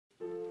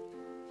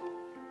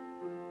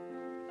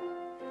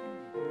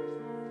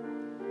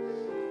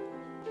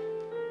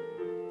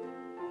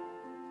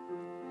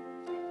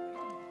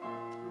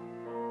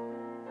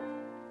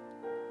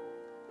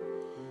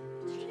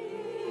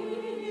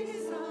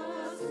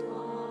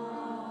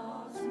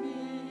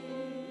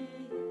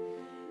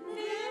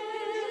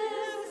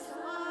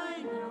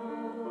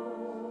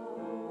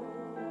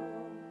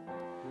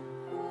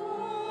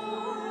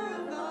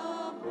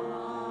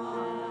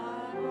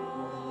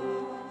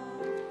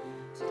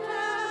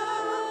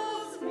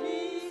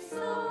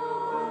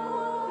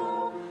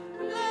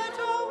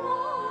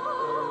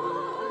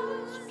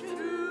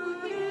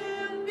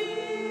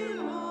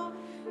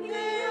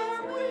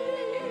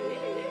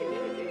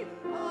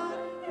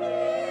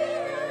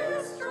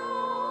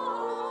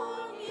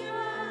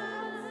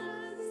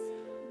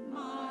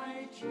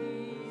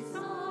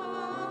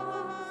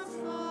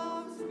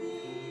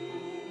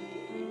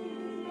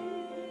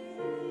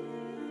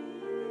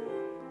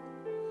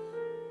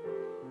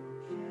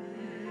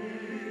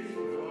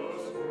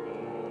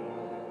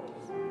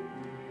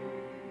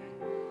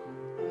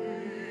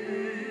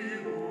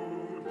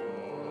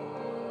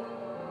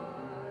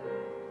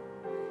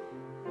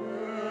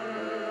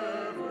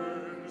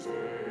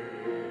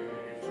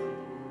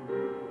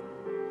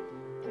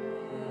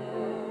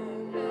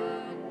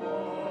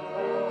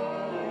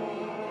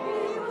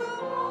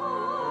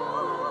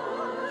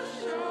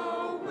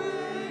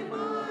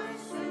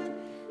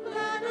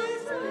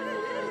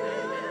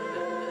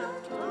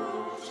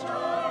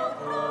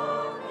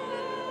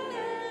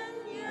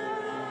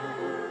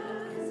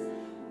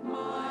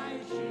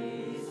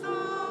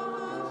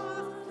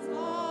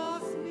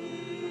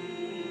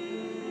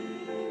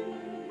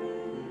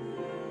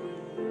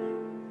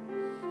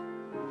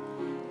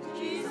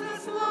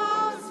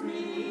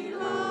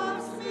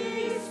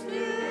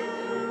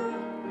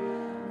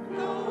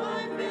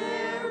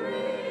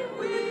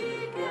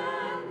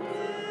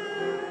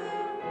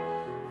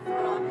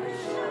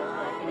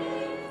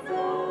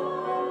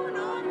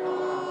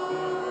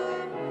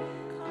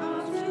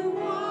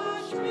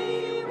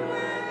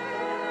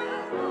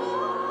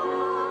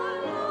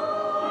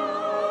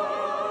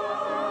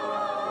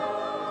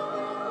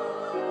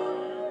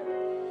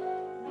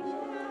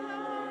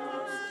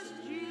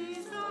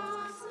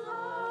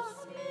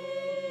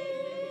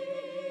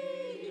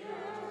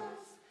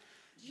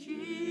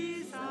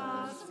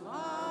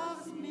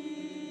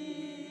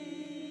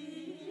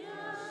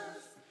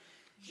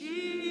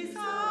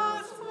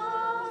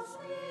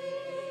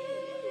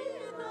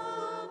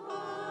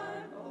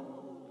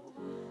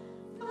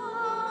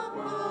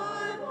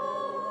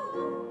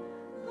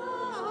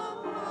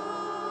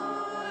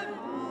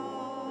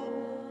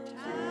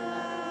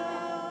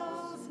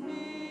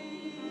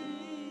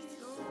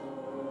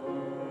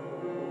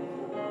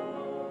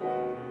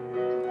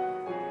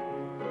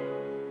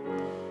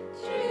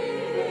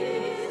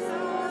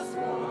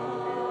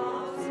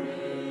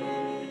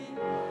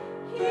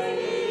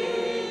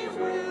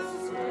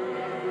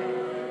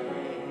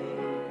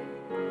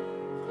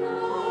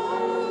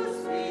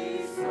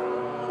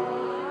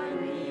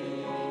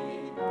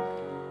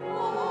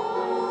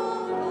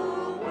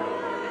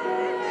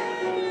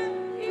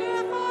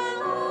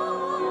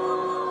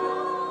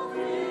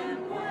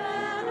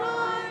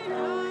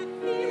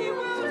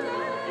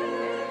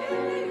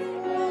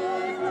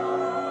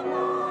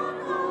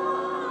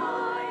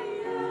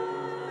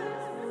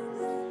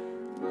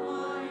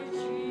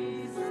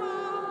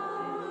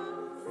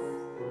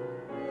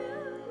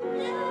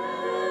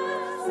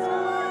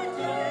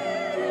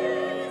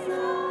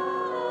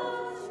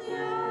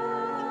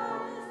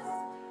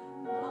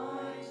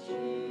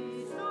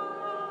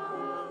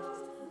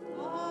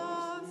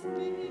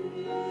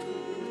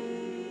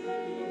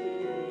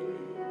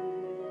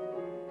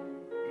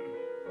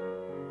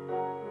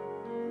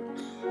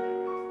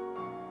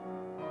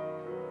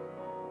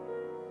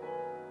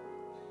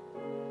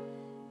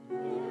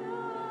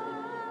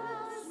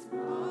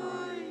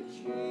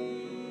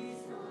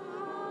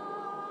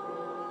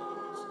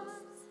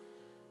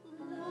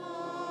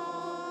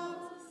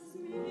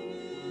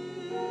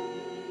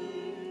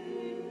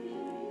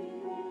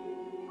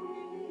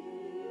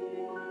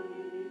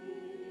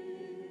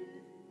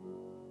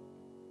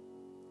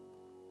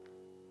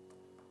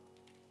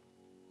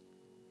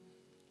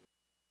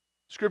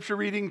Scripture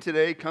reading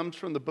today comes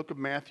from the book of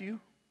Matthew.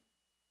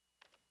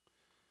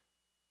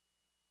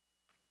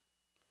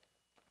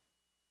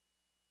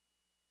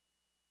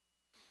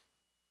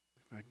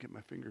 If I can get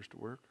my fingers to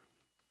work.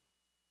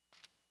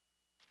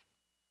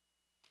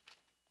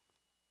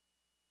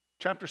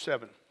 Chapter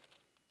 7.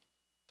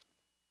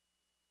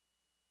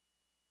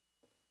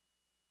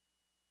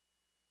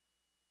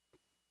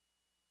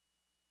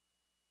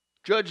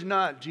 Judge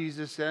not,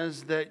 Jesus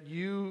says, that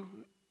you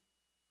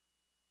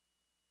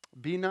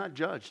be not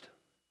judged.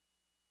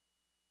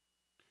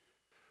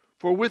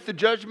 For with the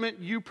judgment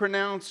you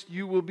pronounce,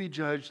 you will be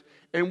judged,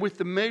 and with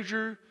the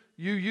measure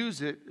you use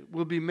it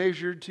will be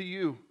measured to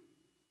you.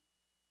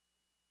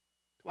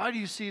 Why do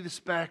you see the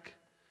speck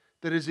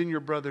that is in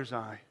your brother's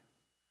eye,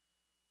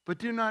 but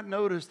do not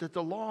notice that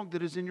the log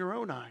that is in your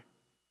own eye?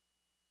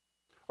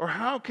 Or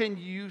how can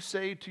you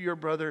say to your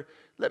brother,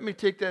 let me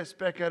take that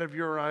speck out of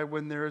your eye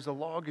when there is a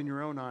log in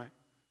your own eye?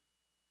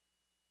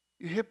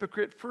 You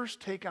hypocrite, first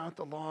take out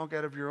the log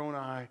out of your own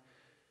eye,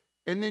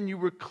 and then you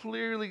will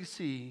clearly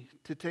see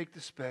to take the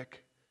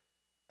speck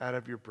out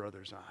of your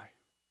brother's eye.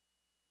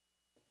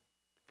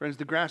 Friends,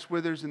 the grass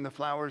withers and the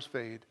flowers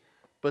fade,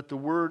 but the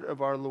word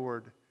of our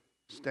Lord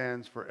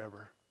stands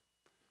forever.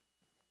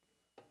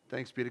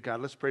 Thanks be to God.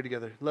 Let's pray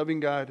together.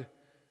 Loving God,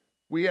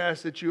 we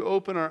ask that you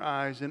open our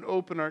eyes and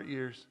open our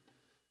ears,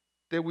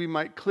 that we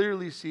might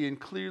clearly see and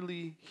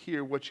clearly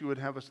hear what you would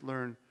have us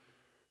learn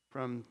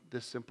from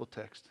this simple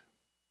text.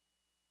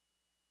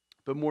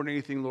 But more than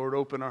anything, Lord,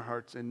 open our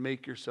hearts and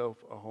make yourself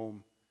a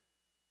home.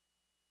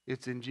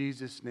 It's in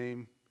Jesus'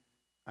 name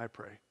I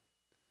pray.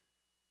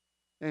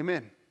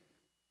 Amen.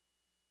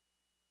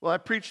 Well, I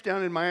preached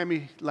down in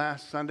Miami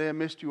last Sunday. I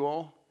missed you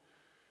all.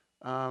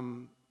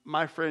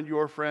 My friend,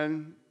 your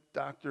friend,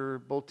 Dr.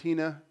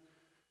 Boltina,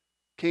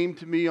 came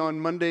to me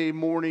on Monday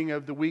morning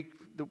of the week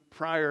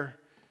prior,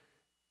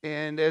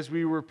 and as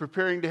we were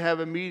preparing to have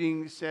a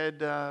meeting,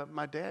 said,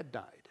 my dad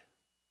died.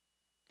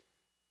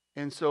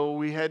 And so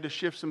we had to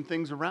shift some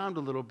things around a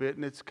little bit,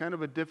 and it's kind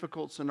of a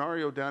difficult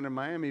scenario down in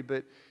Miami,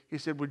 but he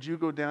said, would you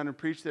go down and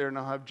preach there, and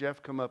I'll have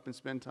Jeff come up and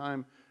spend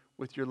time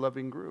with your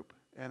loving group.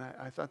 And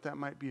I thought that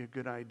might be a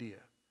good idea.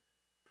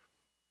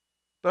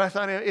 But I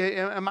thought,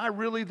 am I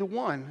really the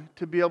one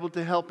to be able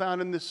to help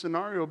out in this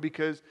scenario?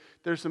 Because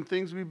there's some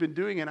things we've been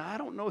doing, and I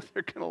don't know if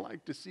they're going to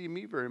like to see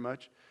me very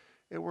much.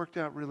 It worked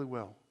out really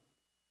well.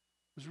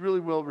 It was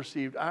really well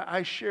received.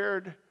 I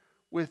shared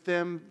with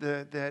them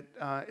that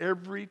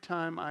every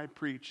time I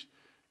preached,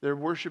 their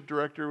worship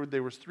director,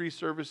 there was 3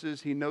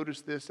 services. He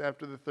noticed this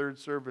after the 3rd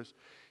service.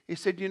 He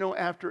said,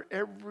 after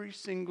every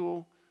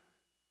single,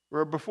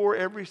 or before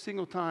every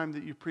single time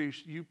that you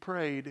preached, you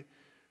prayed,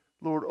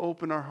 Lord,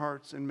 open our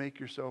hearts and make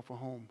yourself a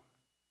home.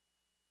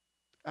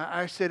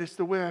 I said, it's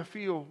the way I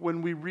feel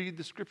when we read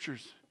the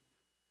scriptures,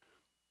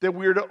 that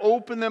we're to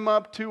open them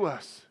up to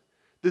us,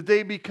 that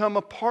they become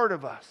a part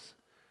of us,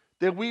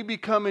 that we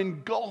become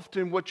engulfed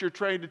in what you're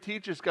trying to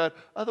teach us, God.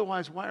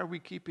 Otherwise, why are we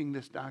keeping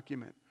this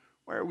document?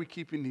 Why are we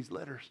keeping these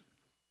letters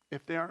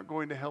if they aren't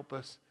going to help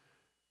us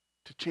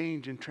to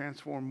change and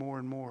transform more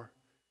and more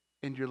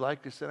in your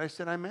likeness? And I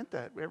said, I meant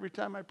that every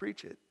time I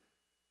preach it.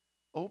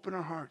 Open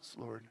our hearts,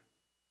 Lord,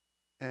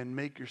 and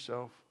make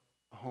yourself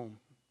a home.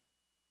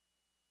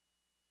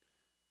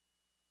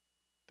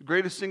 The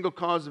greatest single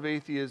cause of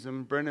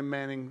atheism, Brennan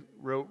Manning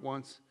wrote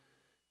once,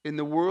 in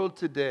the world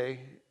today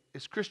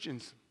is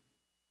Christians.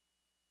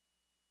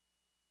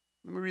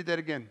 Let me read that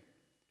again.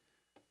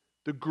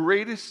 The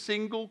greatest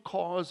single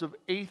cause of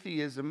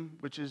atheism,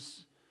 which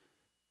is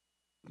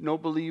no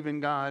belief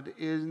in God,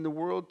 in the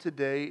world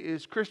today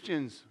is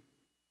Christians.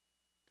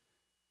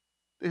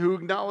 They who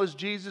acknowledge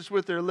Jesus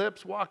with their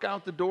lips, walk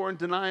out the door and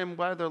deny him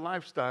by their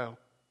lifestyle.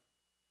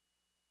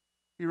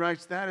 He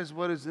writes, that is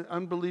what an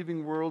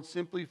unbelieving world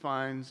simply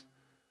finds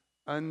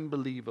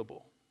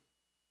unbelievable.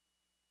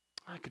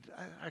 I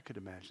could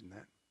imagine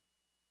that.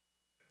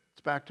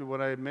 It's back to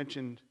what I had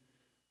mentioned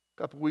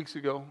a couple weeks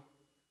ago,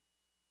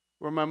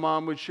 where my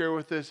mom would share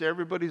with us,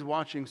 everybody's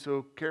watching,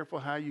 so careful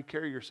how you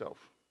carry yourself.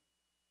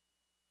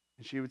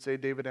 And she would say,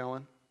 David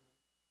Allen.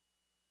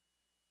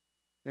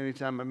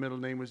 Anytime my middle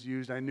name was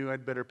used, I knew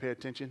I'd better pay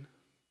attention.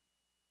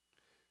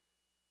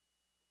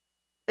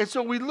 And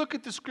so we look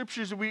at the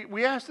scriptures, and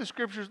we ask the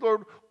scriptures,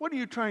 Lord, what are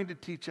you trying to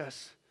teach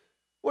us?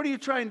 What are you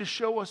trying to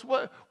show us?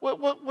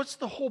 What's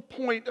the whole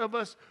point of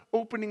us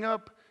opening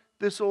up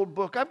this old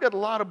book? I've got a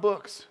lot of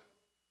books.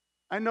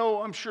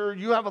 I'm sure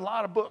you have a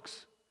lot of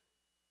books.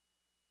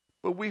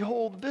 But we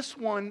hold this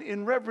one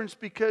in reverence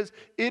because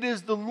it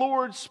is the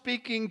Lord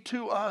speaking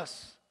to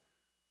us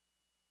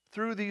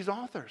through these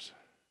authors.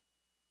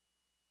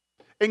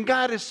 And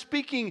God is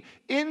speaking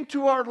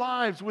into our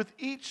lives with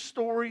each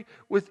story,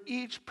 with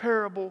each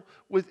parable,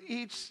 with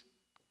each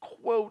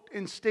quote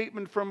and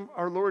statement from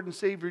our Lord and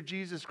Savior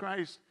Jesus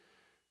Christ.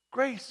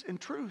 Grace and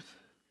truth.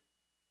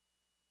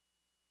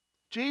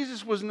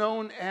 Jesus was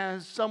known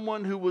as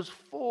someone who was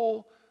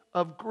full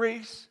of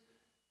grace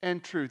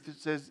and truth. It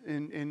says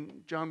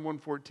in John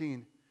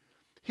 1:14.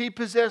 He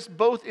possessed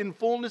both in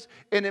fullness,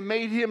 and it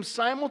made him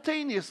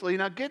simultaneously,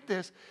 now get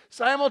this,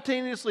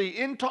 simultaneously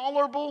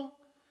intolerable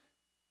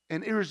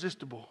and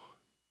irresistible.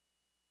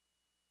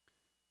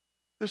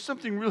 There's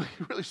something really,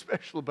 really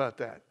special about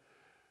that.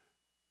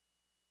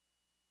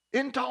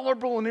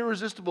 Intolerable and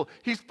irresistible.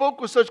 He spoke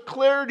with such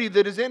clarity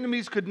that his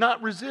enemies could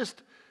not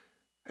resist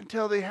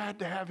until they had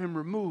to have him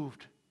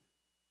removed.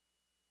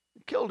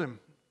 Killed him.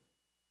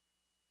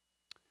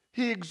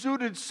 He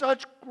exuded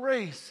such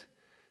grace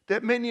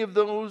that many of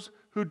those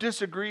who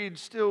disagreed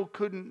still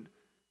couldn't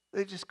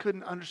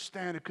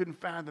understand it,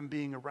 couldn't fathom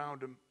being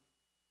around him.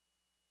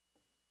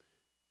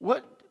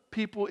 What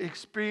people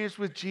experience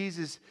with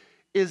Jesus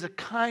is a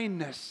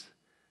kindness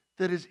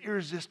that is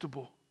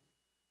irresistible.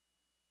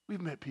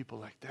 We've met people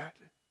like that.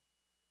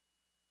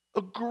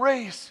 A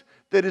grace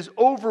that is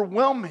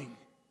overwhelming,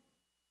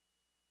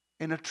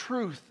 and a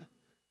truth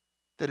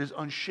that is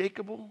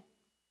unshakable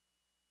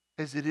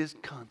as it is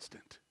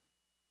constant.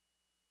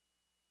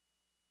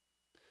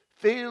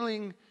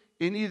 Failing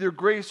in either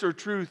grace or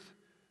truth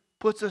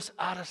puts us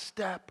out of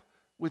step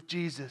with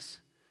Jesus.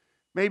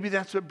 Maybe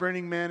that's what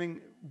Brendan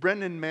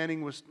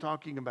Manning was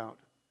talking about.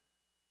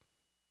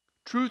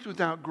 Truth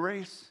without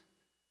grace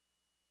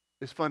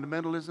is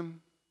fundamentalism.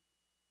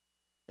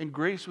 And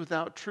grace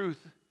without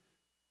truth,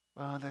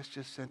 well, that's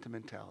just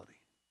sentimentality.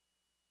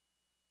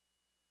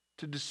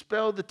 To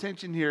dispel the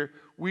tension here,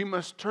 we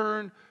must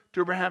turn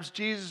to perhaps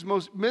Jesus'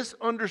 most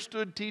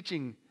misunderstood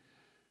teaching.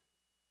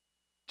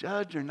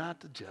 Judge or not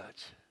to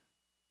judge.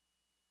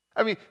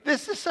 I mean,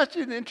 this is such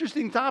an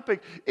interesting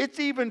topic. It's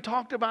even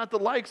talked about the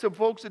likes of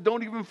folks that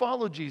don't even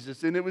follow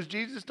Jesus. And it was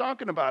Jesus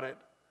talking about it.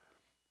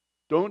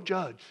 Don't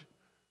judge,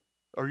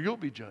 or you'll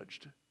be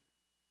judged.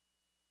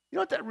 You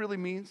know what that really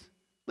means?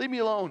 Leave me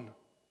alone.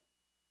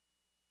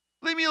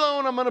 Leave me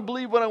alone. I'm going to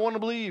believe what I want to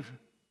believe.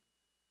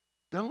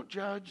 Don't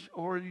judge,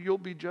 or you'll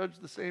be judged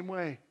the same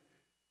way.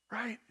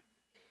 Right?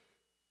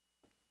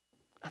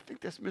 I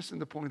think that's missing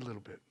the point a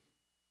little bit.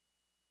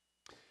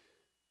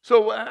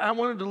 So I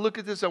wanted to look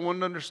at this. I wanted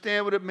to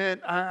understand what it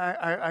meant.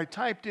 I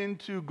typed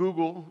into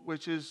Google,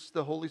 which is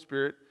the Holy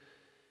Spirit,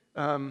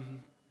 to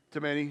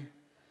many.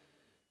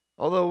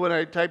 Although when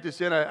I typed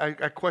this in,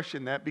 I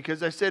questioned that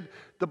because I said,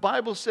 the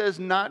Bible says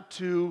not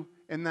to,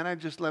 and then I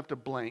just left a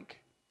blank.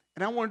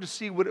 And I wanted to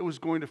see what it was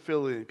going to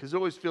fill in, because it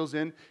always fills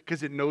in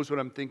because it knows what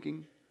I'm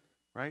thinking,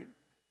 right?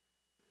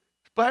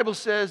 The Bible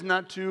says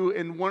not to,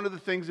 and one of the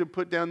things it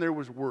put down there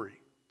was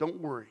worry. Don't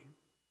worry.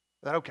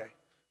 Okay,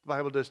 the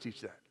Bible does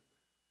teach that.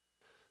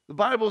 The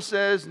Bible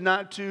says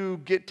not to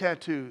get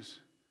tattoos.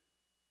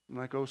 I'm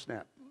like, oh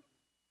snap.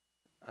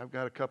 I've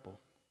got a couple.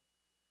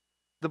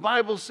 The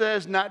Bible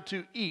says not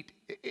to eat.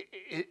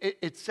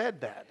 It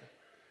said that.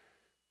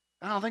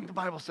 I don't think the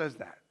Bible says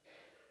that.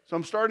 So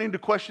I'm starting to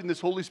question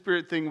this Holy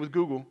Spirit thing with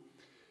Google.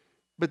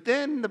 But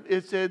then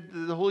it said,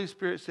 the Holy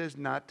Spirit says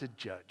not to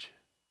judge.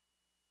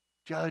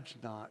 Judge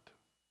not.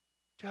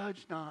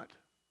 Judge not.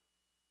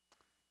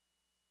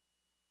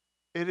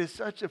 It is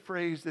such a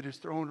phrase that is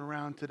thrown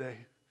around today.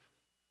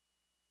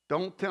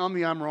 Don't tell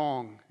me I'm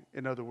wrong,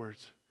 in other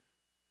words.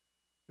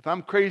 If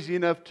I'm crazy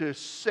enough to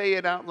say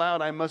it out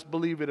loud, I must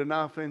believe it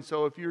enough. And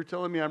so if you're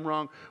telling me I'm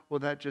wrong, well,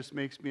 that just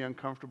makes me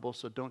uncomfortable,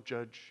 so don't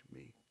judge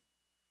me.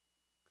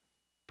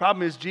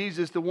 Problem is,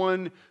 Jesus, the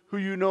one who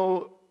you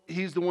know,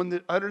 he's the one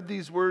that uttered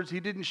these words. He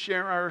didn't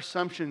share our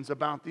assumptions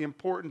about the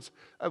importance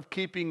of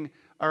keeping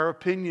our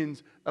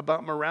opinions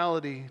about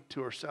morality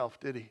to ourselves,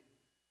 did he?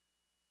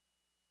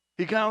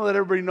 He kind of let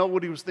everybody know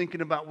what he was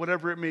thinking about,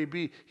 whatever it may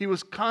be. He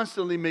was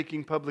constantly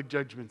making public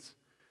judgments.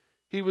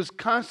 He was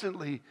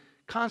constantly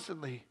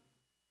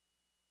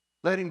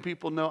letting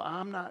people know,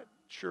 I'm not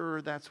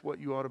sure that's what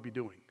you ought to be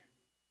doing.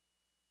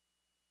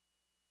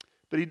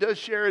 But he does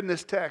share in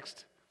this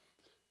text.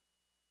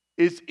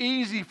 It's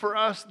easy for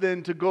us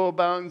then to go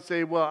about and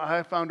say, well,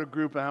 I found a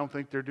group, and I don't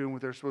think they're doing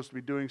what they're supposed to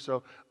be doing,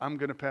 so I'm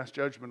going to pass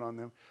judgment on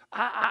them.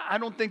 I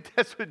don't think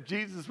that's what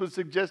Jesus was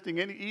suggesting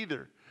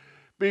either.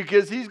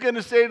 Because he's going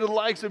to say to the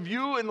likes of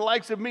you and the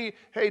likes of me,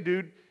 hey,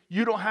 dude,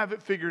 you don't have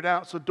it figured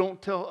out, so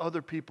don't tell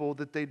other people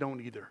that they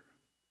don't either.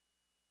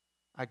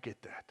 I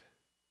get that.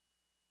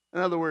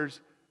 In other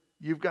words,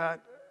 you've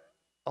got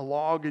a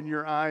log in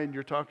your eye and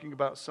you're talking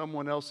about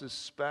someone else's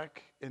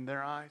speck in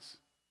their eyes.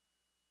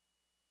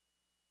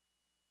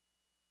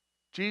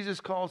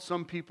 Jesus called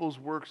some people's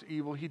works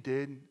evil. He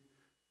did.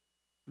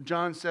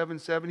 John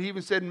 7:7. He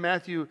even said in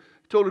Matthew,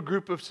 he told a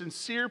group of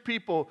sincere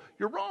people,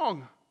 you're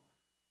wrong.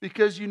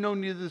 Because you know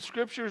neither the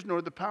scriptures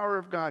nor the power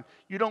of God.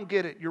 You don't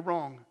get it. You're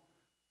wrong.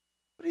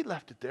 But he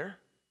left it there.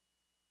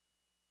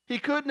 He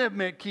couldn't have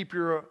meant keep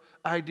your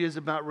ideas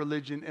about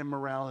religion and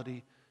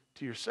morality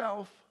to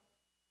yourself.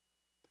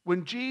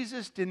 When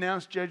Jesus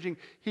denounced judging,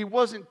 he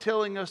wasn't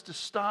telling us to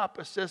stop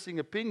assessing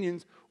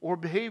opinions or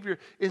behavior.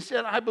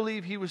 Instead, I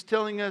believe he was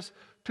telling us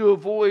to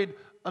avoid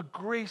a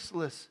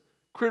graceless,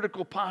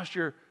 critical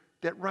posture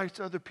that writes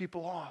other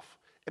people off.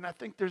 And I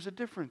think there's a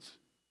difference.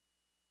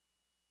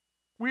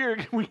 We're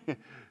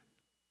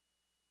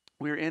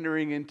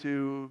entering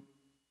into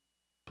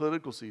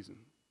political season.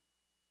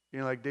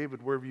 You're like,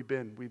 David, where have you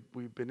been?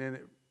 We've been in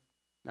it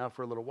now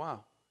for a little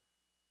while.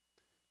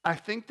 I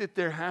think that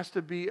there has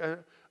to be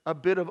a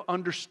bit of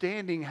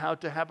understanding how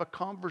to have a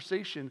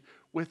conversation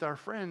with our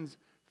friends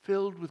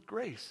filled with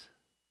grace.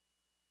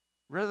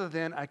 Rather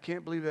than, I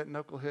can't believe that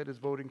knucklehead is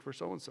voting for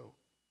so-and-so.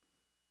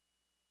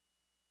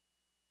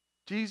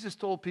 Jesus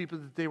told people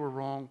that they were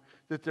wrong,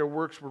 that their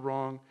works were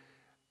wrong.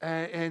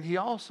 And he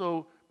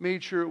also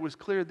made sure it was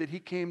clear that he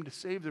came to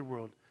save the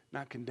world,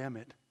 not condemn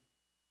it.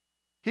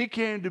 He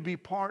came to be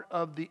part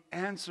of the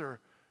answer,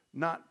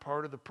 not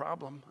part of the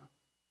problem.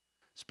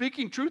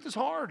 Speaking truth is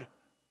hard.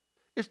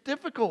 It's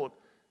difficult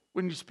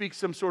when you speak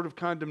some sort of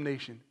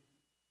condemnation.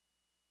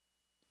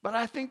 But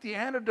I think the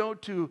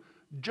antidote to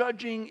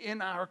judging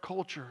in our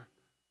culture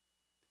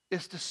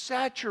is to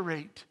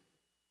saturate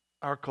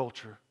our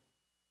culture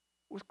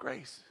with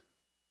grace.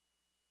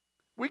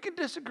 We can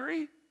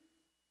disagree.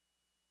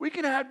 We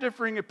can have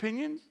differing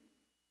opinions.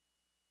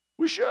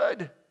 We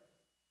should.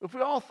 If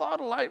we all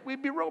thought alike,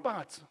 we'd be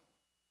robots.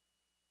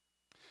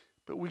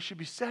 But we should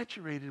be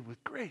saturated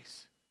with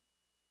grace.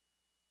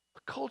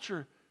 A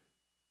culture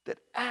that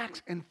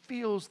acts and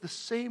feels the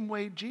same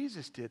way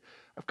Jesus did.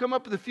 I've come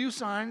up with a few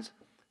signs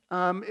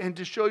and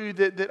to show you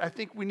that I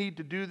think we need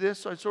to do this.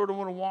 So I sort of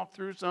want to walk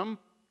through some.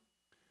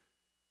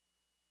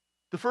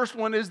 The first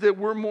one is that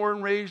we're more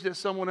enraged at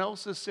someone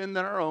else's sin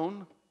than our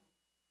own.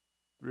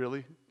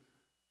 Really?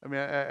 I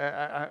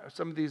mean,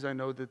 some of these I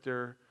know that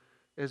they're,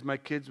 as my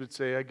kids would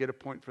say, I get a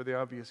point for the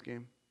obvious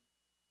game.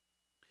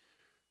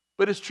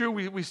 But it's true,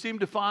 we seem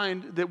to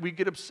find that we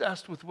get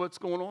obsessed with what's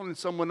going on in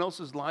someone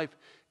else's life,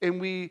 and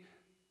we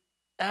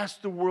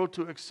ask the world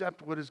to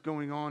accept what is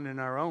going on in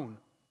our own.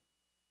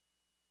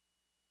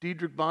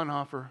 Dietrich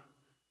Bonhoeffer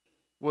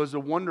was a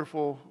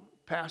wonderful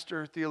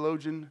pastor,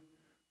 theologian,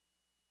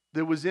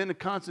 that was in a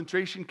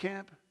concentration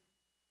camp.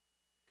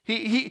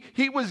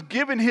 He was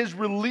given his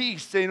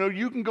release, saying, "Oh,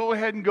 you can go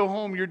ahead and go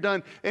home, you're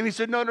done." And he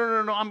said, no,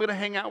 I'm going to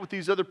hang out with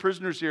these other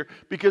prisoners here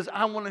because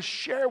I want to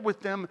share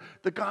with them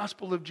the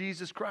gospel of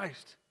Jesus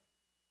Christ.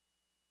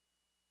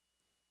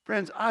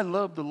 Friends, I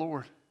love the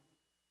Lord.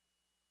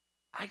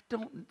 I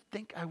don't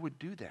think I would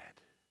do that.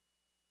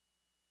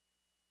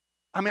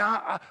 I mean,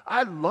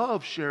 I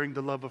love sharing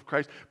the love of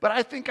Christ, but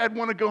I think I'd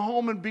want to go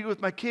home and be with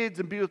my kids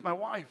and be with my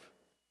wife.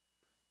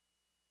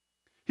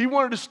 He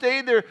wanted to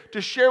stay there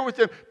to share with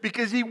them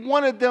because he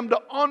wanted them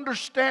to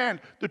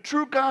understand the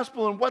true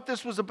gospel and what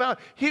this was about.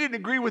 He didn't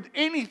agree with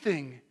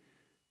anything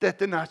that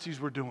the Nazis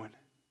were doing.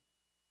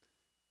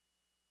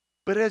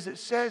 But as it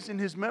says in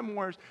his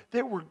memoirs,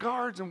 there were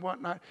guards and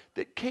whatnot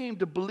that came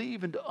to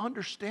believe and to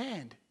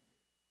understand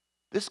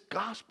this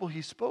gospel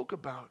he spoke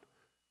about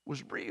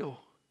was real.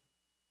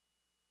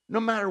 No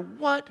matter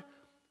what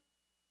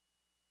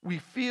we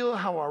feel,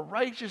 how our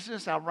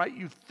righteousness, how right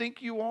you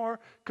think you are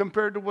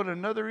compared to what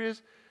another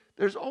is,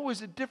 there's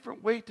always a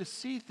different way to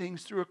see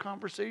things through a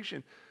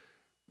conversation.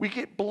 We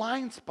get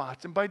blind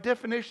spots, and by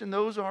definition,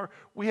 those are,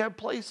 we have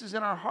places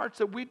in our hearts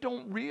that we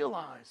don't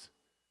realize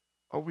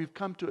or we've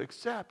come to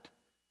accept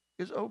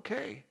is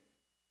okay.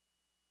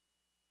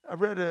 I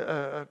read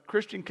a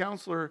Christian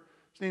counselor,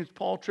 his name is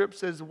Paul Tripp,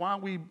 says, while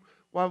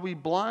we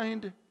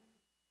blind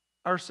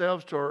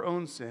ourselves to our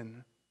own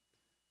sin,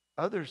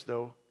 others,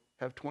 though,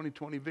 have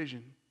 20/20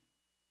 vision.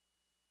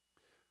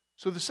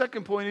 So the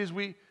second point is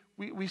we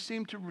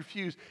seem to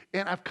refuse.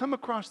 And I've come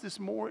across this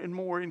more and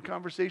more in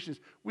conversations.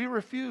 We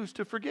refuse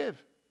to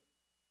forgive.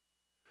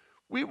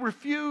 We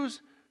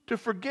refuse to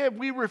forgive.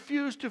 We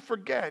refuse to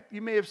forget.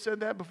 You may have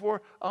said that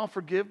before. I'll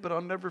forgive, but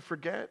I'll never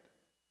forget.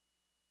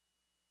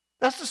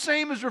 That's the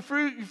same as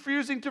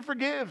refusing to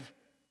forgive.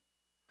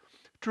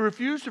 To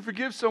refuse to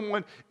forgive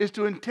someone is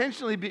to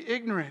intentionally be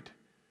ignorant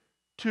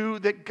to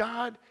that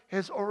God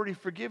has already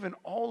forgiven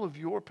all of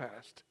your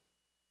past.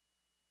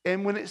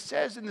 And when it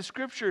says in the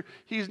scripture,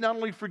 he's not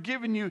only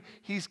forgiven you,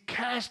 he's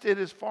cast it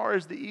as far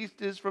as the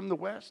east is from the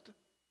west. It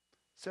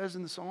says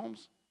in the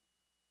Psalms.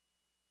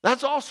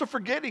 That's also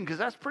forgetting, because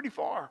that's pretty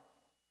far.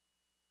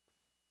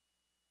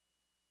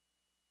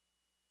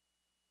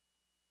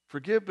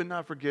 Forgive but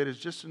not forget is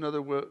just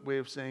another way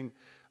of saying,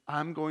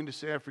 I'm going to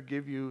say I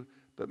forgive you,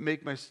 but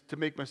to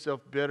make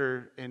myself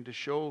better and to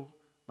show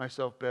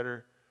myself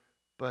better.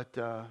 But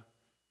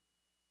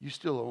you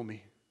still owe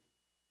me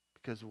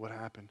because of what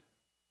happened.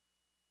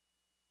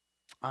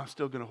 I'm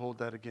still going to hold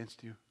that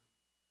against you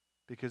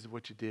because of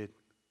what you did.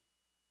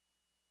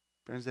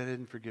 Friends, that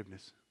isn't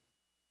forgiveness.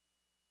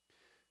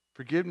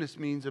 Forgiveness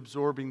means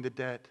absorbing the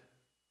debt.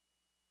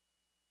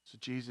 So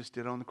Jesus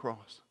did on the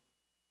cross.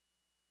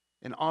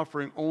 And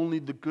offering only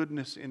the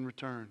goodness in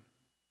return.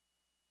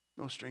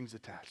 No strings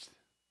attached.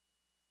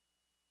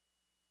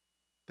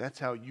 That's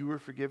how you were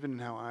forgiven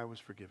and how I was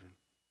forgiven.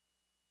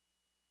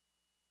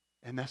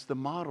 And that's the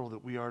model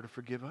that we are to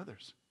forgive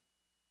others.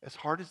 As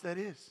hard as that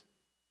is.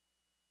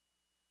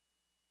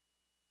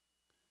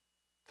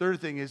 Third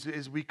thing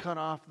is we cut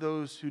off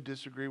those who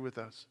disagree with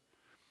us.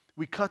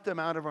 We cut them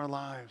out of our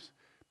lives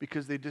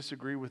because they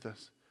disagree with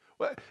us.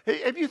 Well, hey,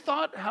 have you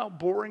thought how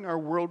boring our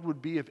world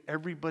would be if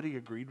everybody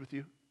agreed with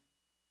you?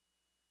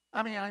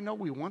 I mean, I know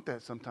we want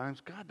that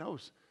sometimes. God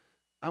knows.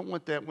 I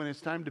want that when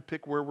it's time to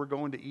pick where we're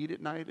going to eat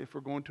at night, if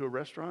we're going to a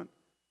restaurant.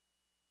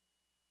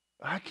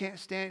 I can't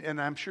stand, and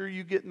I'm sure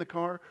you get in the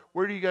car.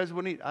 Where do you guys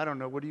want to eat? I don't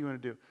know. What do you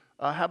want to do?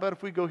 How about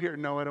if we go here?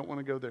 No, I don't want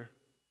to go there.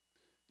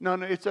 No,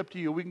 it's up to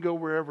you. We can go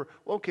wherever.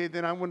 Okay,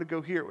 then I want to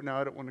go here. No,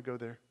 I don't want to go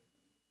there.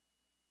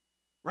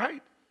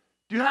 Right?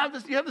 Do you have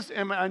this? You have this?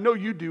 I know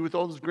you do with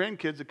all those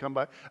grandkids that come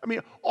by. I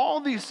mean,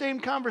 all these same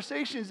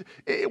conversations.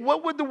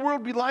 What would the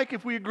world be like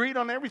if we agreed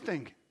on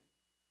everything?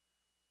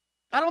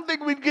 I don't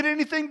think we'd get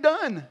anything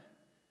done.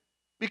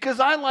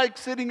 Because I like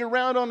sitting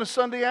around on a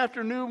Sunday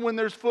afternoon when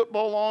there's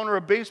football on or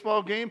a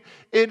baseball game.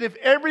 And if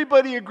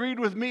everybody agreed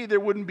with me, there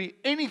wouldn't be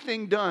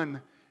anything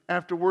done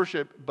after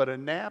worship but a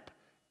nap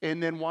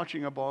and then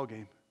watching a ball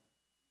game.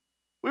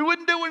 We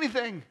wouldn't do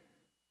anything.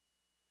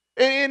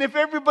 And if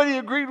everybody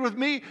agreed with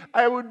me,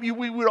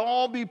 we would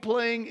all be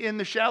playing in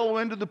the shallow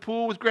end of the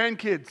pool with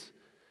grandkids.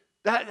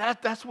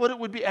 That's what it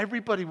would be.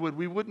 Everybody would.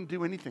 We wouldn't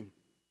do anything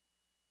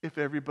if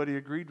everybody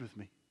agreed with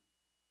me.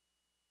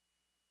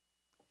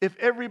 If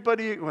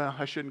everybody, well,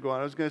 I shouldn't go on.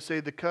 I was going to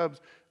say the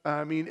Cubs.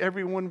 I mean,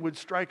 everyone would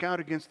strike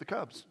out against the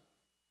Cubs.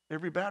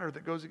 Every batter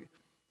that goes,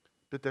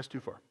 but that's too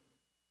far.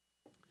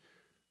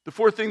 The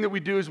fourth thing that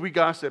we do is we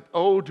gossip.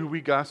 Oh, do we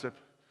gossip?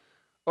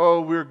 Oh,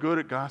 we're good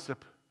at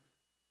gossip.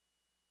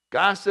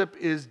 Gossip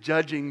is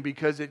judging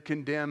because it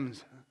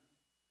condemns.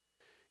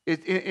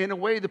 In a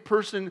way, the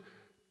person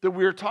that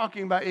we're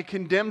talking about, it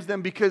condemns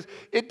them because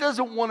it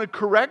doesn't want to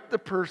correct the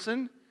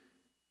person.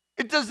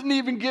 It doesn't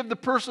even give the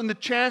person the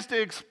chance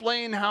to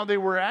explain how they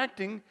were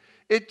acting.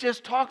 It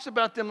just talks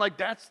about them like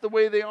that's the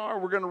way they are.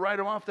 We're going to write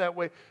them off that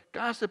way.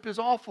 Gossip is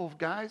awful,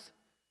 guys.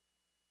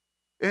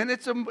 And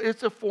it's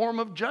a form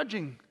of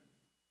judging.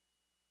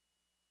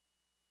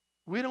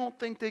 We don't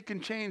think they can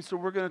change, so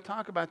we're going to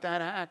talk about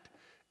that act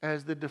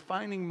as the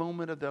defining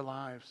moment of their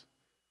lives.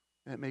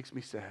 And it makes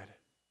me sad.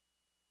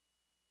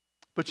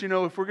 But you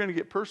know, if we're going to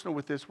get personal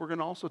with this, we're going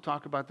to also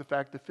talk about the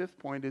fact the fifth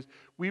point is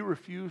we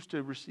refuse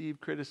to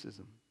receive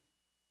criticism.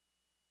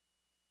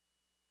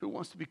 Who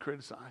wants to be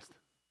criticized?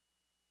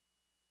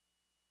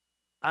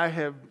 I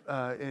have,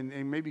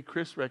 and maybe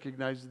Chris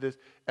recognizes this,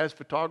 as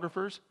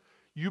photographers,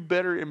 you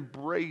better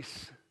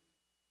embrace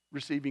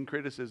receiving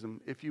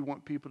criticism if you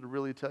want people to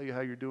really tell you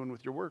how you're doing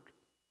with your work.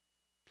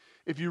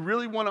 If you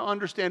really want to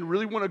understand,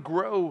 really want to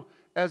grow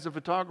as a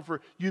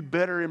photographer, you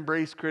better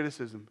embrace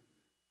criticism.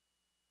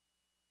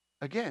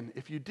 Again,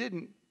 if you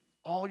didn't,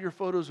 all your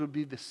photos would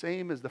be the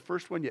same as the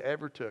first one you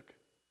ever took.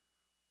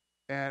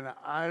 And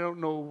I don't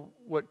know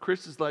what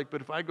Chris is like,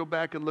 but if I go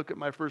back and look at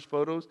my first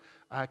photos,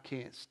 I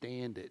can't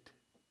stand it.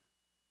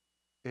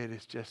 It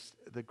is just,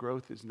 the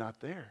growth is not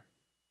there.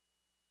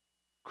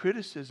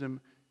 Criticism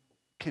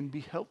can be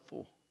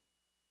helpful.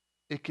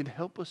 It can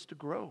help us to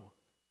grow.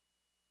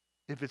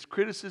 If it's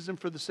criticism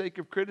for the sake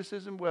of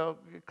criticism, well,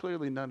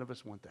 clearly none of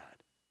us want that.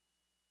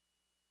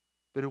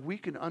 But if we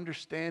can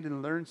understand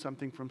and learn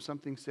something from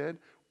something said,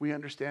 we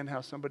understand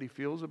how somebody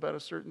feels about a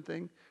certain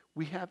thing,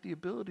 we have the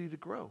ability to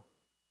grow.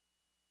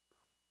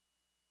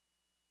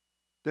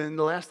 Then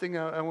the last thing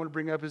I want to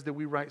bring up is that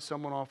we write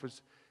someone off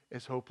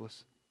as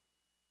hopeless.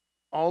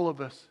 All of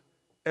us,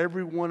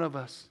 every one of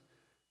us,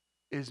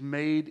 is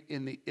made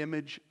in the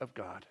image of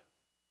God.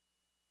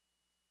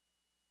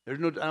 I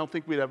don't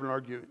think we'd have an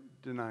argument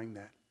denying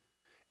that.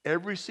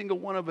 Every single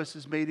one of us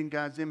is made in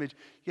God's image.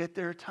 Yet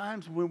there are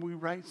times when we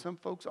write some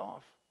folks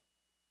off.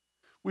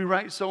 We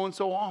write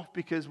so-and-so off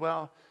because,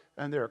 well,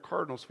 and they're a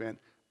Cardinals fan.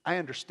 I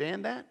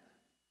understand that,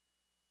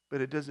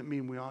 but it doesn't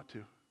mean we ought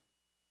to.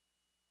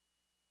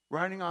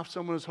 Writing off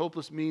someone as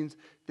hopeless means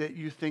that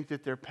you think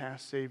that they're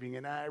past saving,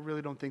 and I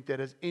really don't think that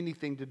has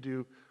anything to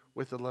do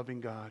with a loving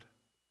God.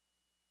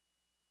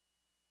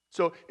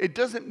 So it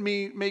doesn't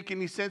make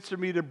any sense for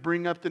me to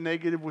bring up the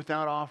negative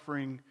without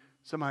offering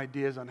some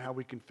ideas on how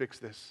we can fix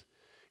this.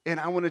 And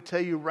I want to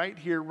tell you right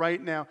here,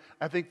 right now,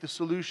 I think the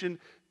solution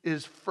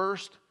is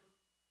first,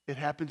 it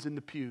happens in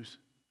the pews.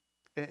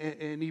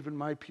 And even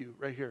my pew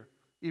right here,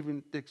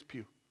 even Dick's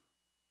pew.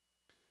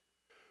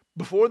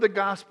 Before the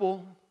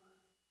gospel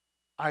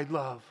I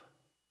love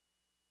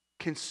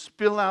can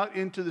spill out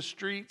into the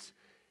streets,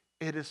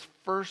 it has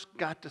first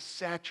got to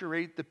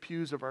saturate the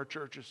pews of our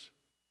churches.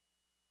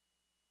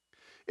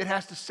 It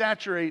has to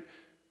saturate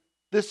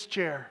this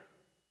chair.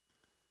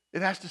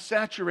 It has to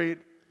saturate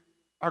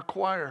our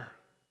choir.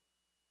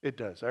 It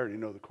does. I already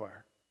know the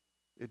choir.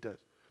 It does.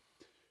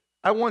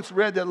 I once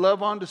read that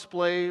love on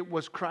display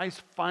was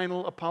Christ's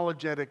final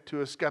apologetic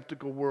to a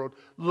skeptical world.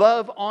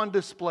 Love on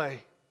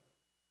display.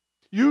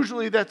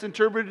 Usually that's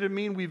interpreted to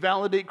mean we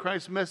validate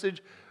Christ's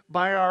message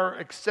by our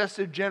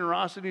excessive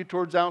generosity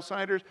towards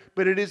outsiders,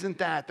 but it isn't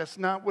that. That's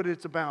not what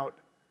it's about.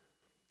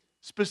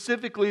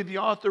 Specifically, the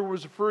author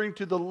was referring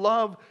to the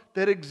love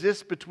that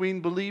exists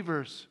between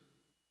believers.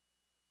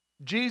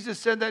 Jesus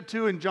said that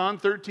too in John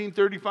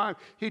 13:35.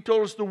 He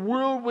told us the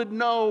world would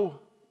know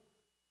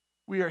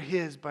we are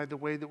His by the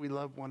way that we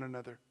love one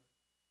another.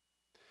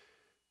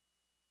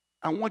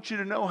 I want you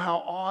to know how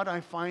odd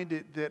I find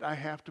it that I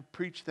have to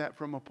preach that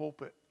from a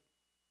pulpit.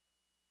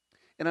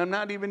 And I'm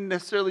not even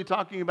necessarily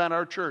talking about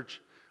our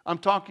church. I'm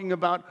talking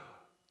about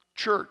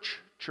church.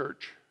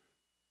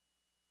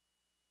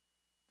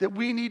 That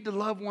we need to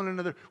love one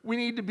another. We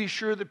need to be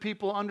sure that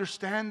people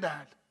understand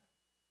that.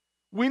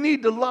 We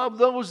need to love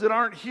those that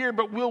aren't here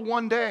but will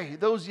one day,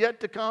 those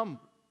yet to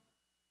come.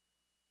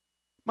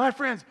 My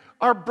friends,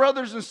 our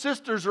brothers and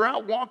sisters are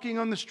out walking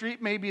on the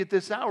street maybe at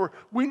this hour.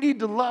 We need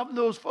to love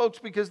those folks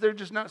because they're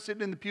just not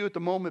sitting in the pew at the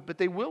moment, but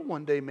they will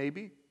one day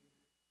maybe.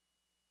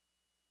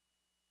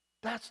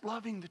 That's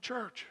loving the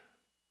church.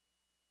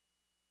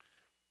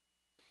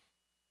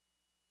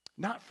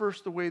 Not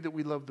first the way that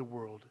we love the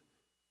world,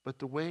 but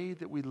the way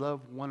that we love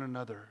one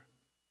another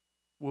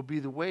will be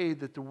the way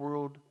that the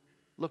world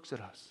looks at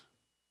us.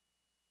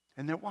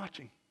 And they're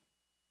watching.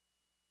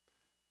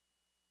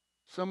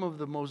 Some of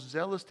the most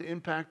zealous to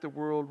impact the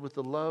world with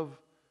the love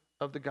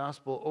of the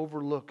gospel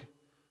overlook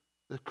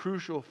the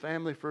crucial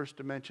family first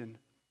dimension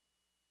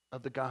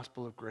of the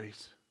gospel of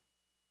grace.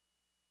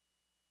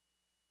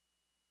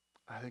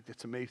 I think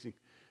that's amazing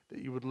that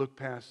you would look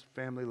past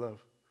family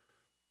love.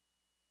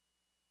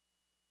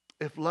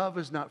 If love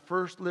is not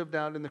first lived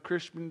out in the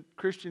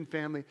Christian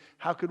family,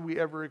 how could we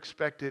ever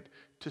expect it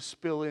to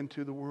spill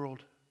into the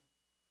world?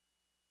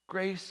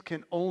 Grace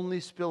can only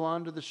spill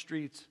onto the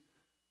streets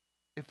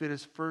if it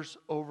is first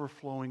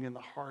overflowing in the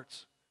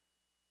hearts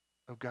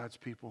of God's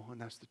people, and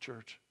that's the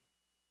church.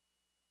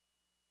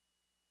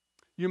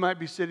 You might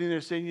be sitting there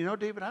saying, you know,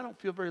 David, I don't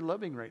feel very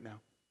loving right now.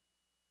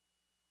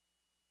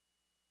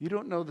 You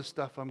don't know the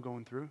stuff I'm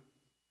going through.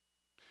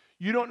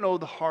 You don't know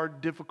the hard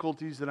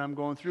difficulties that I'm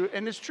going through.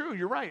 And it's true,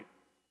 you're right.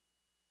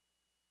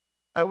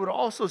 I would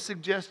also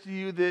suggest to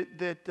you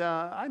that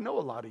I know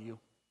a lot of you.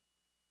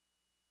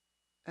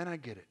 And I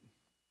get it.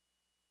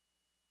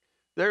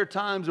 There are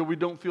times where we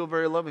don't feel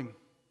very loving.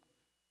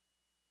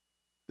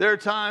 There are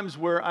times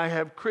where I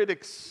have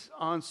critics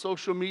on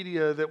social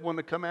media that want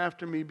to come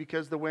after me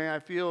because the way I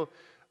feel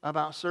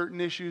about certain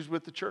issues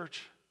with the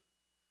church.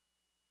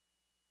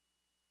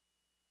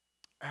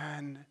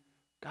 And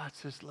God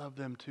says, love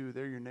them too.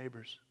 They're your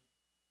neighbors.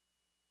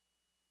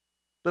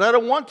 But I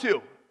don't want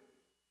to.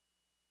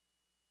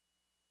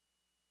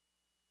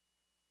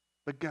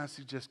 But God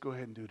suggests go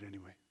ahead and do it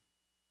anyway.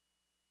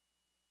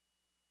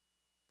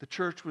 The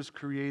church was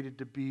created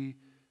to be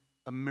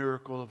a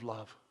miracle of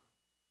love.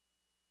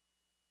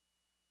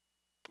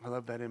 I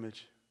love that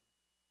image.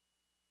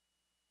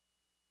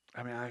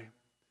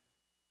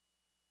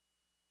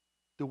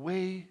 The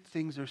way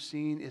things are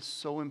seen is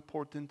so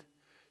important.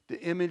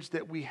 The image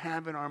that we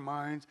have in our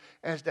minds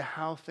as to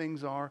how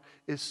things are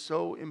is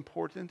so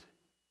important.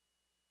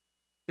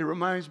 It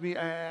reminds me,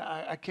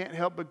 I can't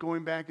help but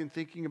going back and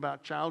thinking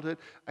about childhood.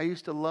 I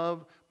used to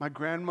love my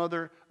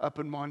grandmother up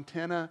in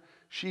Montana.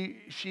 She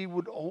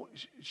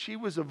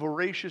was a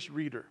voracious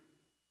reader.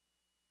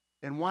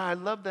 And why I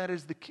love that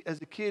as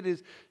a kid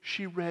is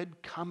she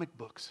read comic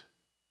books.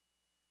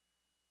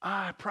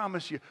 I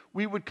promise you,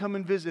 we would come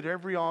and visit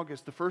every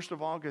August, the 1st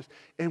of August,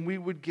 and we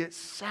would get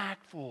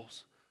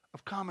sackfuls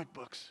of comic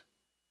books.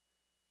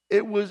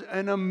 It was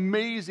an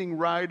amazing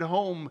ride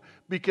home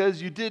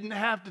because you didn't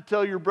have to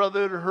tell your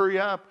brother to hurry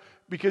up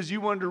because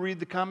you wanted to read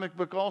the comic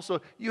book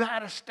also. You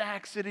had a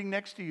stack sitting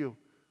next to you.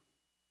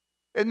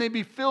 And they'd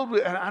be filled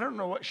with, and I don't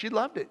know what, she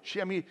loved it.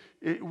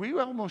 We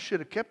almost should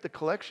have kept the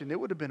collection. It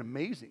would have been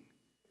amazing.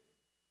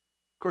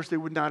 Of course, they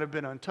would not have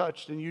been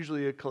untouched, and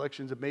usually a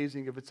collection's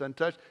amazing if it's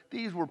untouched.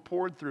 These were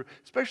poured through,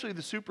 especially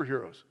the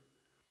superheroes.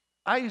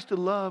 I used to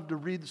love to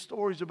read the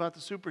stories about the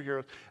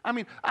superheroes.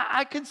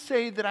 I could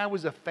say that I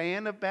was a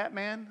fan of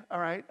Batman. All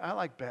right, I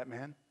like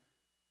Batman.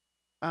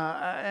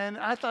 And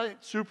I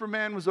thought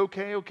Superman was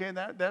okay,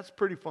 that's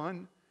pretty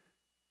fun.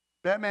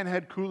 Batman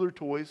had cooler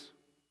toys.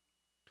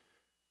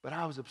 But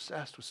I was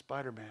obsessed with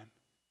Spider-Man.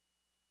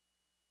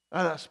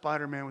 I thought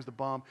Spider-Man was the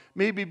bomb.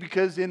 Maybe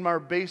because in my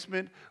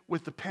basement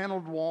with the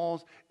paneled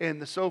walls and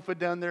the sofa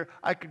down there,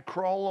 I could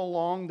crawl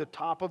along the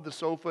top of the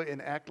sofa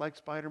and act like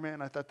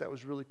Spider-Man. I thought that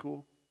was really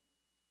cool.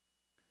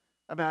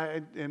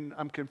 And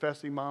I'm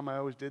confessing, Mom, I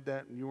always did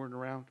that and you weren't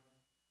around.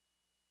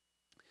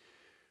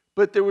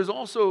 But there was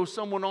also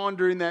someone on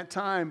during that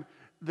time,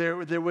 there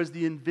was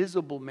the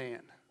Invisible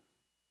Man.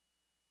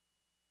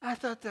 I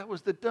thought that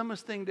was the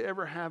dumbest thing to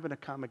ever have in a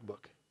comic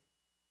book.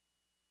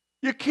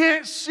 You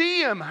can't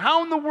see him.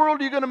 How in the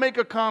world are you going to make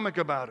a comic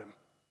about him?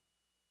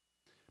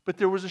 But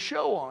there was a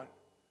show on.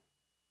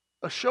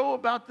 A show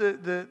about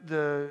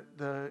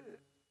the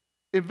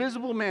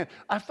Invisible Man.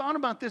 I've thought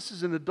about this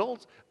as an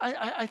adult.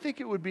 I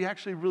think it would be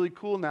actually really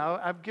cool now.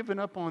 I've given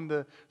up on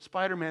the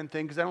Spider-Man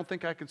thing because I don't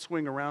think I could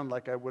swing around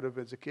like I would have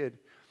as a kid.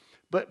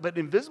 But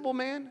Invisible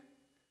Man?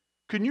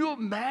 Can you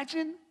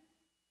imagine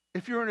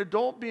if you're an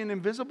adult being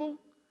invisible?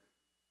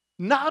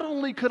 Not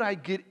only could I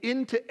get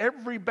into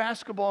every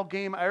basketball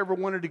game I ever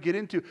wanted to get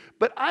into,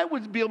 but I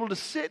would be able to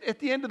sit at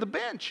the end of the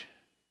bench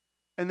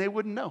and they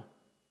wouldn't know.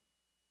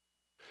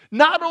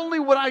 Not only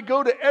would I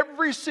go to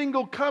every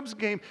single Cubs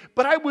game,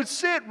 but I would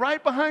sit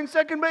right behind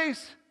second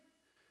base.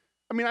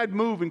 I'd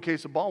move in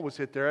case a ball was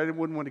hit there. I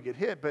wouldn't want to get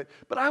hit, but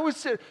I would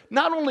sit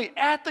not only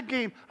at the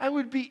game, I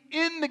would be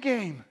in the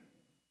game.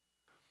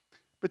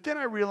 But then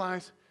I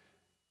realized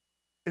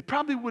it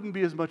probably wouldn't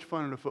be as much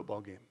fun in a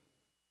football game.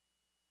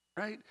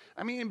 Right?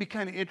 I mean, it'd be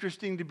kind of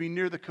interesting to be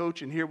near the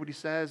coach and hear what he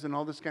says and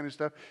all this kind of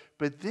stuff.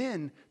 But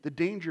then the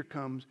danger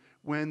comes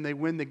when they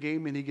win the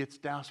game and he gets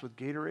doused with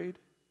Gatorade.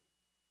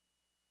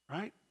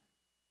 Right?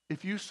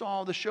 If you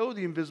saw the show,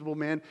 The Invisible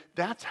Man,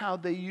 that's how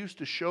they used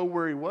to show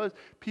where he was.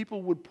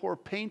 People would pour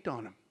paint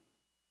on him.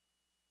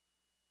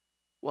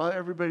 Well,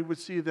 everybody would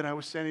see that I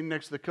was standing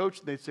next to the coach,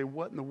 and they'd say,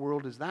 "What in the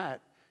world is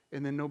that?"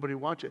 And then nobody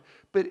watch it.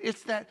 But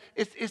it's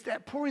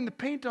that pouring the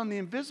paint on the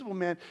invisible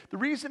man. The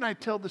reason I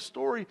tell the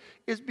story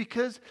is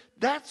because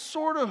that's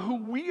sort of who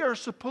we are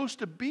supposed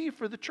to be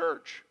for the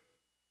church.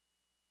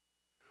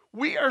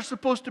 We are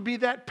supposed to be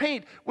that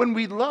paint. When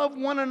we love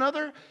one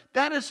another,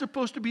 that is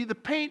supposed to be the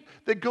paint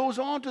that goes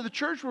on to the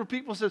church where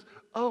people says,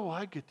 "Oh,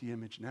 I get the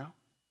image now.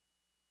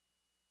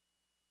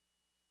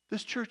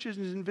 This church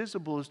isn't as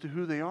invisible as to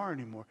who they are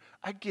anymore.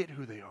 I get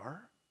who they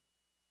are."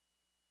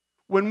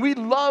 When we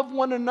love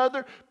one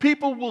another,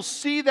 people will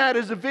see that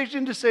as a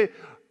vision to say,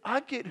 "I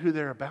get who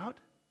they're about.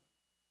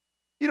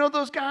 You know,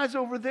 those guys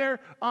over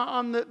there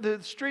on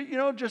the street,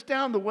 just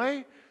down the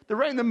way, they're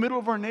right in the middle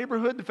of our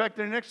neighborhood. In fact,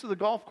 they're next to the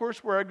golf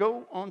course where I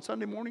go on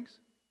Sunday mornings.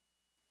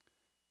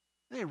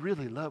 They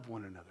really love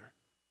one another.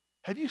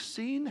 Have you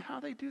seen how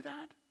they do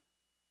that?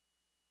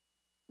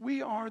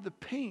 We are the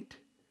paint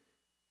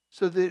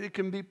so that it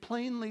can be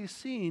plainly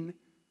seen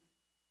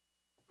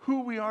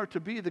who we are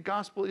to be, the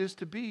gospel is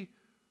to be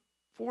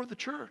for the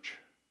church.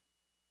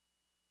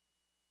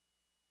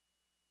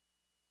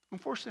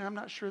 Unfortunately, I'm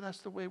not sure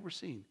that's the way we're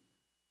seen.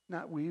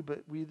 Not we,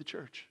 but we, the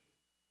church.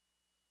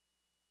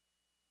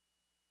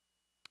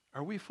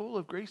 Are we full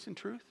of grace and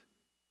truth?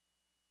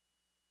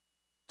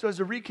 So as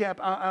a recap,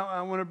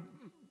 I want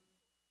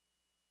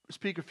to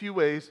speak a few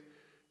ways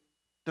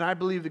that I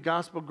believe the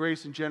gospel,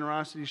 grace, and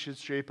generosity should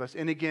shape us.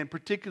 And again,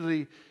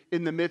 particularly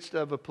in the midst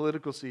of a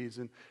political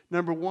season.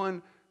 Number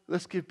one,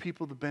 let's give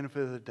people the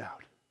benefit of the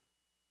doubt.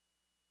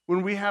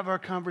 When we have our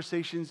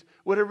conversations,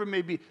 whatever it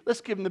may be,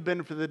 let's give them the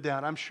benefit of the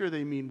doubt. I'm sure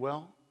they mean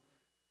well.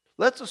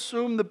 Let's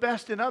assume the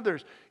best in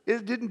others.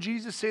 Didn't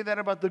Jesus say that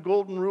about the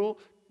golden rule?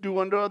 Do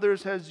unto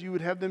others as you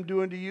would have them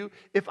do unto you.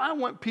 If I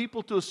want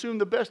people to assume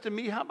the best in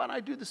me, how about I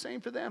do the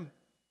same for them?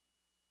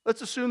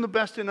 Let's assume the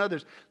best in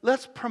others.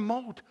 Let's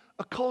promote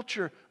a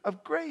culture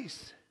of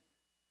grace.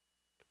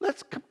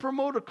 Let's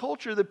promote a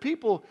culture that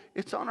people,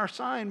 it's on our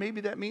sign,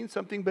 maybe that means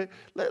something, but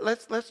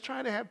let's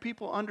try to have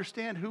people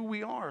understand who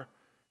we are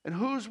and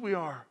whose we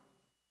are.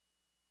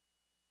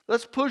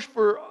 Let's push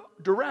for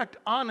direct,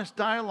 honest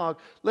dialogue.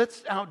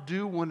 Let's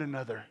outdo one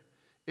another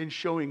in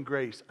showing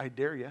grace. I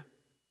dare you.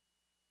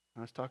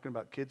 I was talking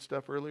about kid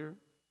stuff earlier.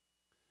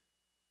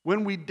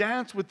 When we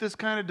dance with this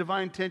kind of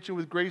divine tension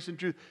with grace and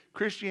truth,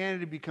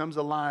 Christianity becomes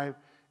alive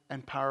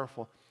and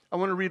powerful. I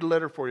want to read a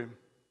letter for you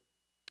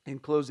in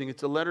closing.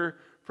 It's a letter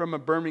from a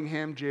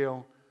Birmingham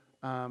jail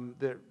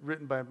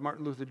written by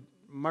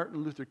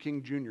Martin Luther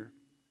King Jr.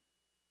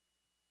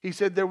 He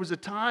said, "There was a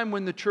time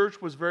when the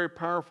church was very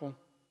powerful.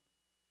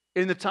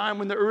 In the time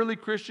when the early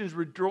Christians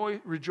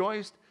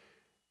rejoiced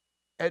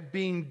at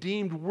being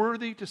deemed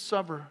worthy to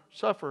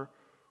suffer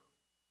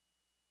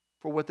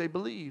for what they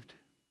believed.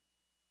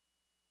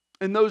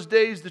 In those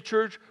days, the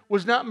church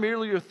was not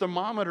merely a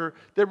thermometer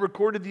that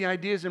recorded the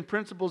ideas and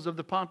principles of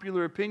the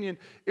popular opinion.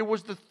 It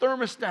was the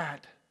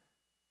thermostat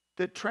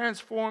that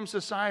transformed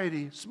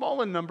society,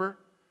 small in number,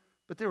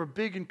 but they were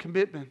big in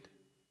commitment.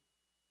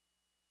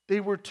 They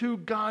were too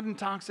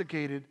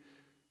God-intoxicated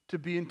to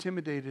be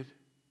intimidated.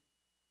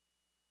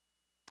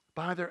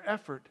 By their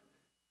effort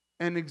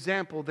and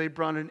example, they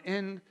brought an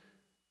end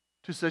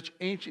to such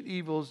ancient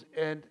evils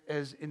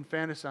as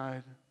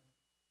infanticide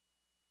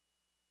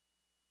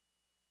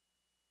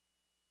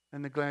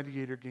and the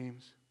gladiator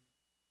games.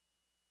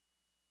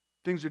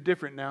 Things are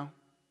different now.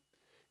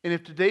 And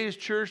if today's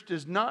church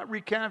does not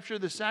recapture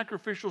the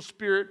sacrificial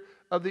spirit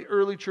of the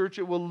early church,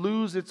 it will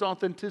lose its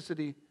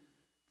authenticity,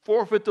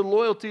 forfeit the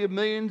loyalty of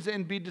millions,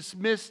 and be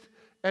dismissed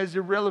as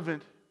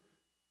irrelevant,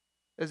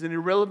 as an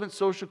irrelevant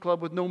social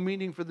club with no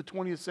meaning for the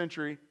 20th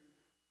century.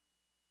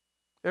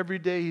 Every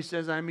day," he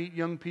says, "I meet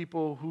young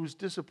people whose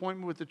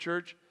disappointment with the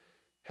church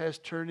has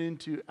turned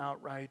into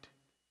outright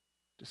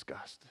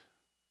disgust."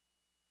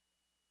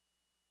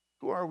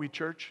 Who are we,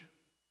 church?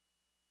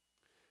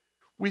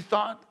 We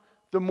thought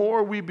the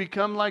more we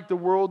become like the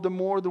world, the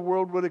more the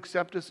world would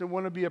accept us and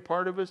want to be a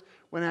part of us,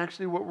 when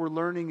actually what we're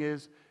learning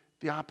is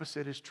the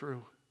opposite is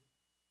true.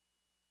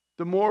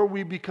 The more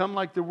we become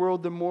like the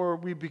world, the more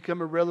we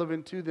become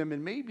irrelevant to them,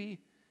 and maybe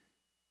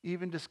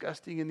even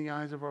disgusting in the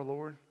eyes of our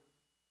Lord.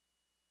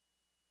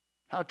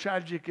 How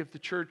tragic if the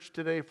church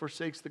today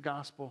forsakes the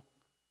gospel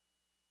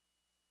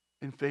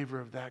in favor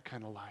of that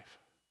kind of life.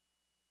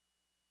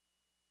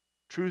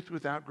 Truth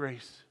without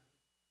grace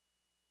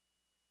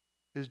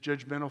is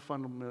judgmental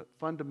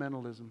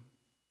fundamentalism.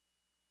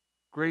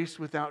 Grace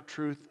without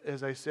truth,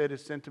 as I said,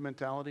 is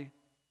sentimentality.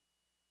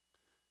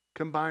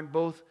 Combine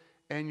both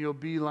and you'll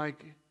be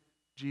like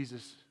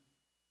Jesus.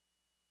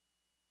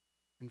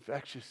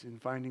 Infectious in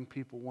finding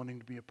people wanting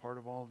to be a part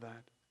of all of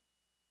that.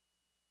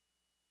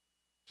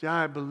 See,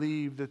 I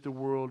believe that the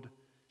world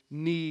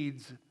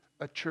needs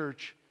a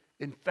church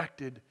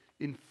infected,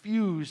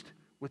 infused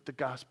with the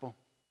gospel.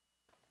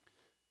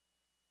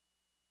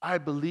 I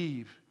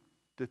believe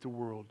that the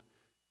world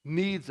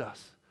needs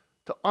us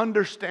to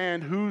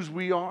understand whose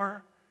we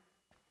are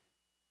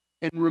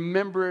and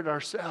remember it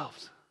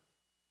ourselves.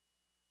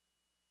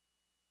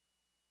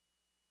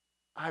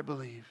 I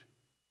believe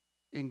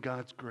in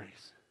God's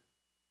grace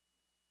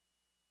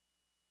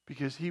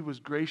because He was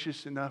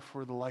gracious enough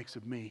for the likes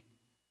of me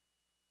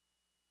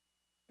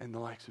and the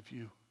likes of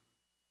you.